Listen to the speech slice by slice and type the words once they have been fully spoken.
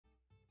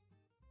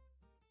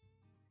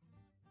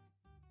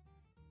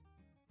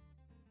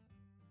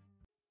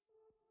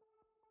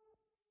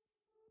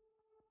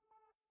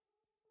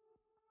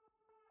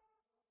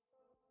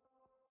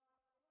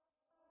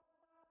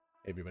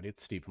Hey everybody,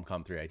 it's Steve from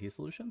Com3 IT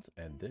Solutions,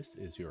 and this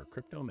is your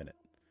Crypto Minute.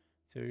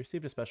 So we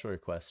received a special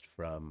request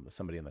from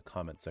somebody in the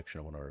comment section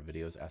of one of our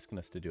videos asking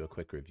us to do a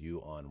quick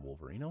review on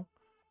Wolverinu.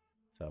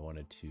 So I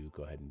wanted to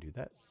go ahead and do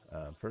that.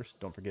 First,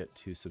 don't forget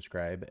to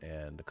subscribe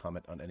and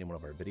comment on any one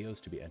of our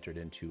videos to be entered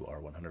into our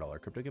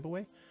 $100 crypto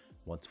giveaway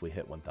once we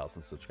hit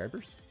 1,000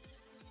 subscribers.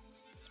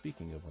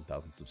 Speaking of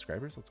 1,000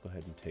 subscribers, let's go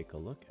ahead and take a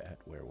look at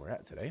where we're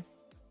at today.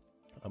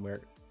 We're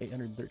at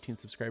 813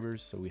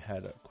 subscribers, so we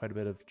had quite a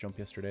bit of jump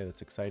yesterday.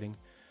 That's exciting.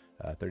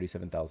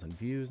 37,000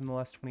 views in the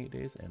last 28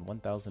 days and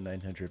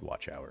 1,900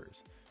 watch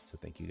hours. So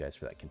thank you guys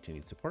for that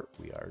continued support.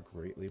 We are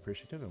greatly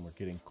appreciative, and we're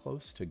getting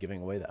close to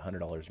giving away that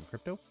 $100 in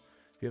crypto.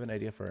 If you have an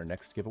idea for our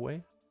next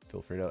giveaway,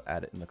 feel free to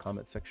add it in the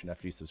comments section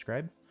after you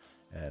subscribe,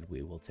 and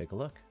we will take a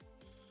look.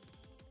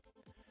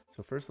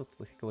 So first, let's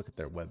take a look at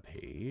their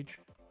webpage.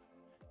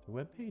 The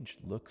webpage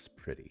looks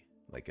pretty.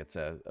 Like it's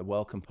a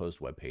well-composed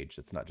webpage.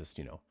 It's not just,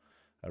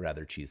 a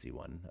rather cheesy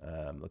one.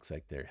 Looks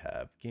like they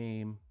have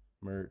game,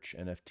 merch,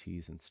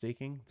 NFTs, and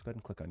staking. Let's go ahead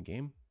and click on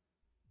game.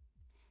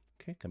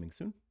 Okay, coming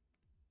soon.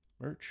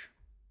 Merch,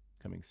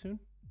 coming soon.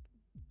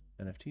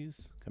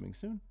 NFTs, coming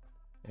soon.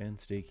 And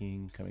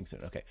staking, coming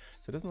soon. Okay,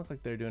 so it doesn't look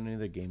like they're doing any of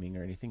their gaming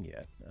or anything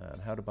yet.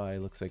 How to buy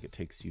looks like it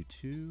takes you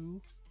to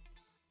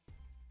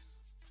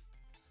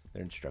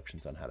their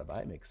instructions on how to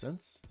buy. Makes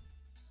sense.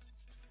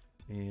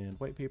 And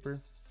white paper.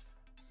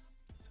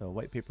 So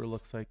white paper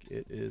looks like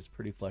it is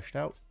pretty fleshed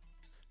out.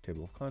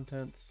 Table of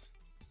contents,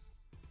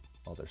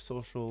 all their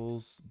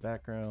socials,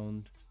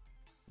 background.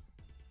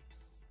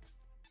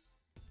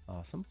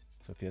 Awesome.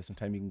 So if you have some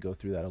time, you can go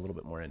through that a little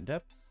bit more in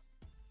depth.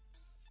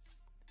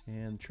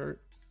 And chart.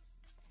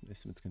 I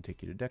assume it's going to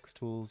take you to Dex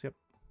Tools. Yep.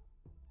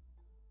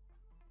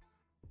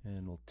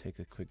 And we'll take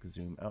a quick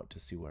zoom out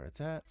to see where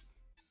it's at.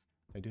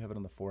 I do have it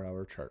on the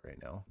 4-hour chart right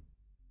now.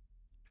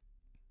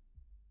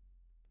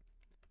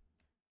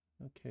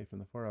 Okay, from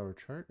the 4-hour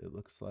chart, it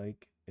looks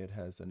like it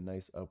has a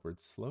nice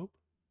upward slope.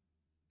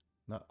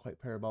 Not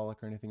quite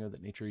parabolic or anything of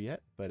that nature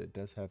yet, but it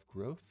does have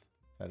growth.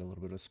 Had a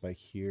little bit of a spike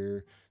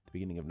here at the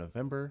beginning of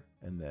November,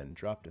 and then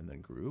dropped and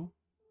then grew.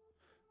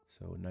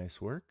 So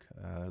nice work.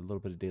 A little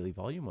bit of daily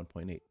volume,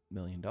 $1.8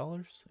 million,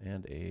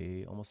 and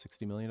a almost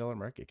 $60 million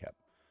market cap.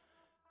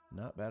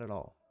 Not bad at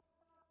all.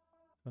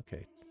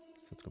 Okay,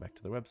 so let's go back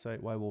to the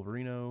website. Why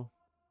Wolverinu?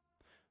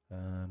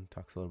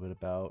 Talks a little bit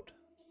about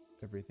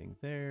everything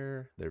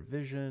there, their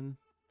vision,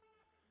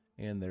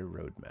 and their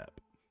roadmap.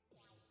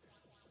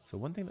 So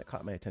one thing that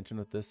caught my attention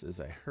with this is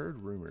I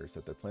heard rumors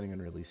that they're planning on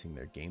releasing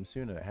their game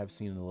soon, and I have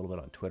seen it a little bit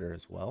on Twitter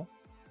as well.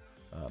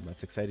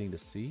 That's exciting to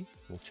see.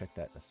 We'll check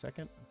that in a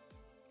second.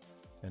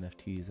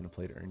 NFTs in a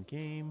play to earn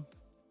game.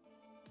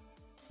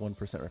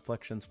 1%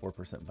 reflections, 4%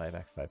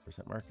 buyback,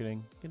 5%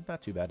 marketing. Again,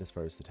 not too bad as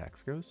far as the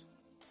tax goes.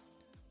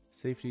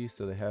 Safety,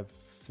 so they have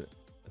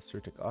a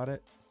CertiK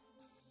audit.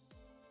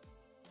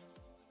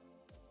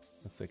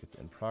 Looks like it's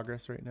in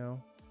progress right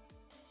now.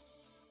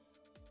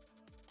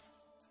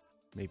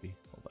 Maybe,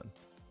 hold on.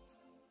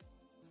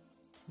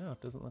 No, it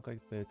doesn't look like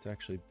it's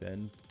actually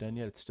been done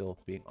yet. It's still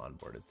being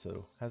onboarded,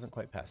 so hasn't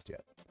quite passed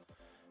yet.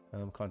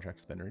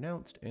 Contract's been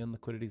renounced and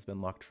liquidity's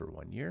been locked for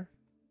 1 year.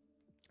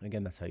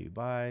 Again, that's how you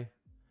buy.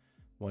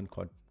 One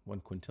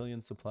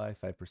quintillion supply,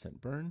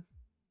 5% burn.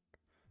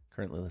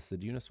 Currently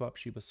listed Uniswap,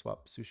 Shiba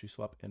Swap, Sushi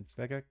Swap, and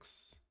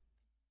FEGX.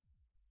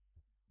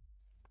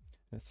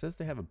 And it says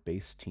they have a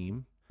base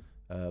team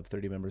of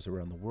 30 members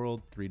around the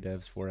world, 3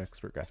 devs, 4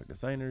 expert graphic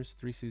designers,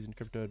 3 seasoned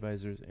crypto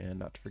advisors, and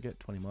not to forget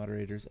 20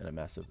 moderators and a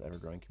massive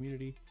ever-growing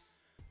community,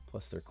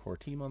 plus their core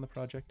team on the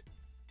project.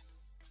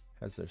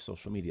 Has their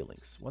social media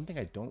links. One thing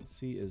I don't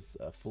see is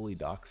a fully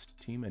doxed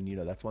team, and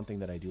that's one thing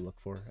that I do look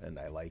for and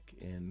I like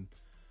in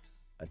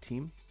a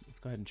team. Let's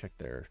go ahead and check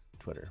their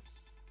Twitter.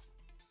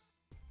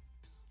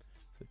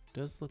 So it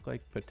does look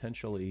like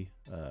potentially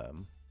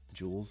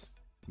Jules,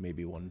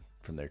 maybe one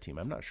from their team.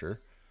 I'm not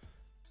sure.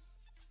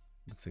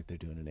 Looks like they're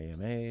doing an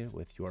AMA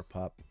with Your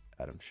Pop,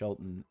 Adam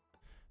Shelton,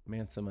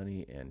 Mansa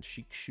Money, and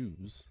Chic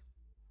Shoes.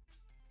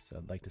 So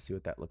I'd like to see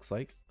what that looks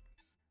like.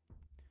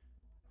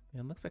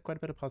 And looks like quite a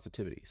bit of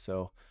positivity.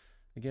 So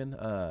again,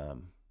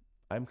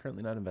 I'm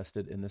currently not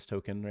invested in this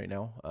token right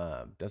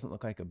now. Doesn't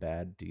look like a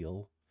bad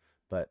deal,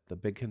 but the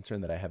big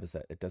concern that I have is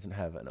that it doesn't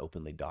have an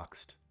openly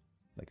doxed,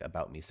 like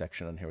about me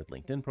section on here with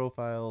LinkedIn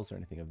profiles or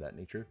anything of that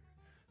nature.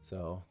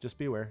 So just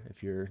be aware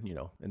if you're,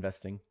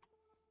 investing,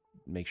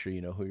 make sure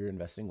you know who you're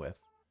investing with.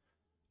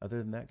 Other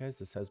than that, guys,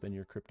 this has been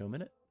your Crypto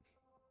Minute.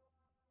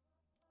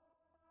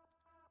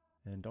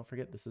 And don't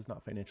forget, this is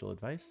not financial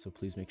advice, so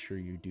please make sure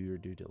you do your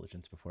due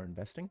diligence before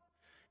investing.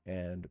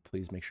 And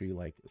please make sure you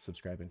like,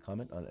 subscribe, and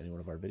comment on any one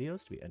of our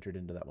videos to be entered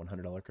into that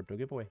 $100 crypto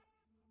giveaway.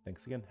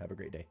 Thanks again. Have a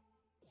great day.